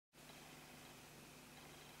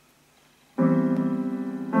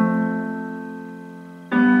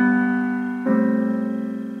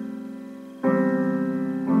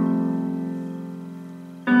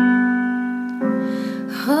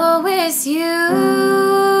miss you.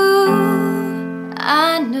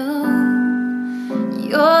 I know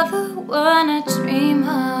you're the one I dream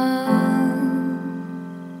of.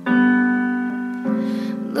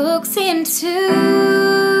 Looks into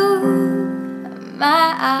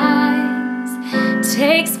my eyes,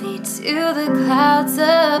 takes me to the clouds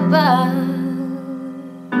above.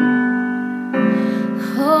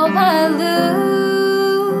 Oh, I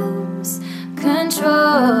lose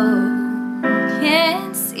control,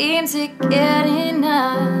 can't seem to get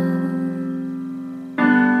enough.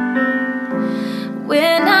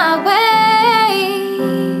 When I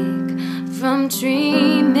wake from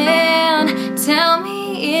dreaming, tell me,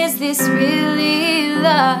 is this really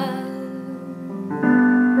love?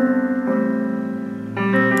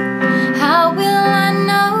 How will I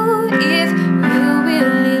know if you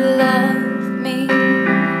really love me?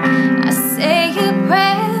 I say a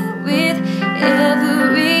prayer with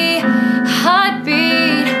every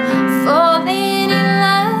heartbeat, falling in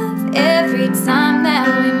love every time that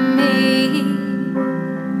we meet.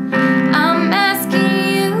 I'm asking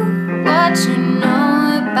you what you know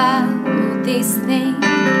about these things.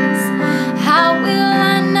 How will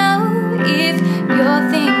I know if you're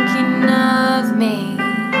thinking of me?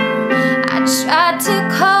 I tried to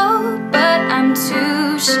call, but I'm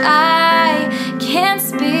too shy, can't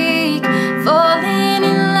speak. Falling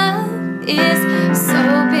in love is so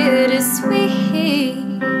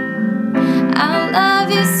bittersweet. Our love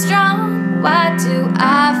is strong, why do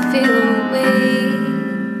I feel weak?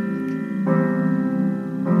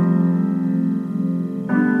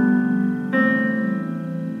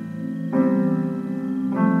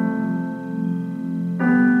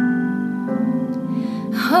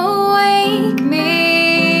 Awake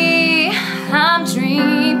me, I'm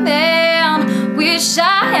dreaming, wish I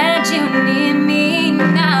had you near me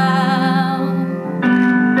now.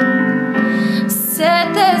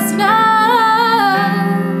 Said there's no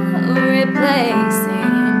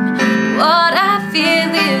replacing what I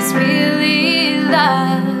feel is really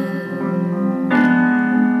love.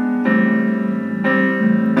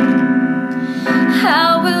 How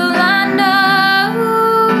will I know?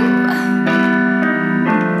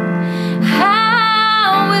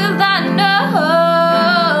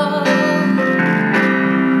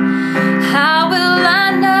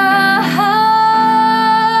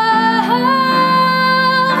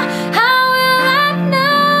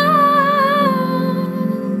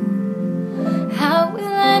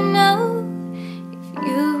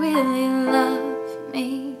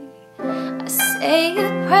 Say a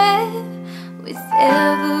prayer with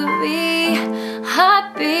every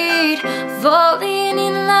heartbeat, falling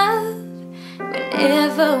in love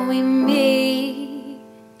whenever we meet.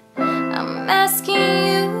 I'm asking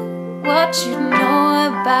you what you know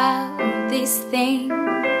about these things.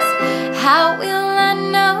 How will I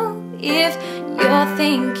know if you're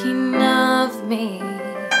thinking of me?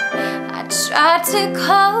 I tried to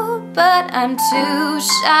call, but I'm too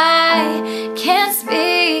shy, can't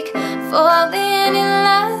speak. Falling in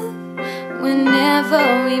love whenever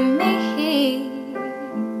we meet.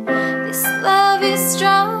 This love is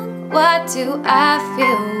strong, why do I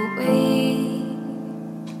feel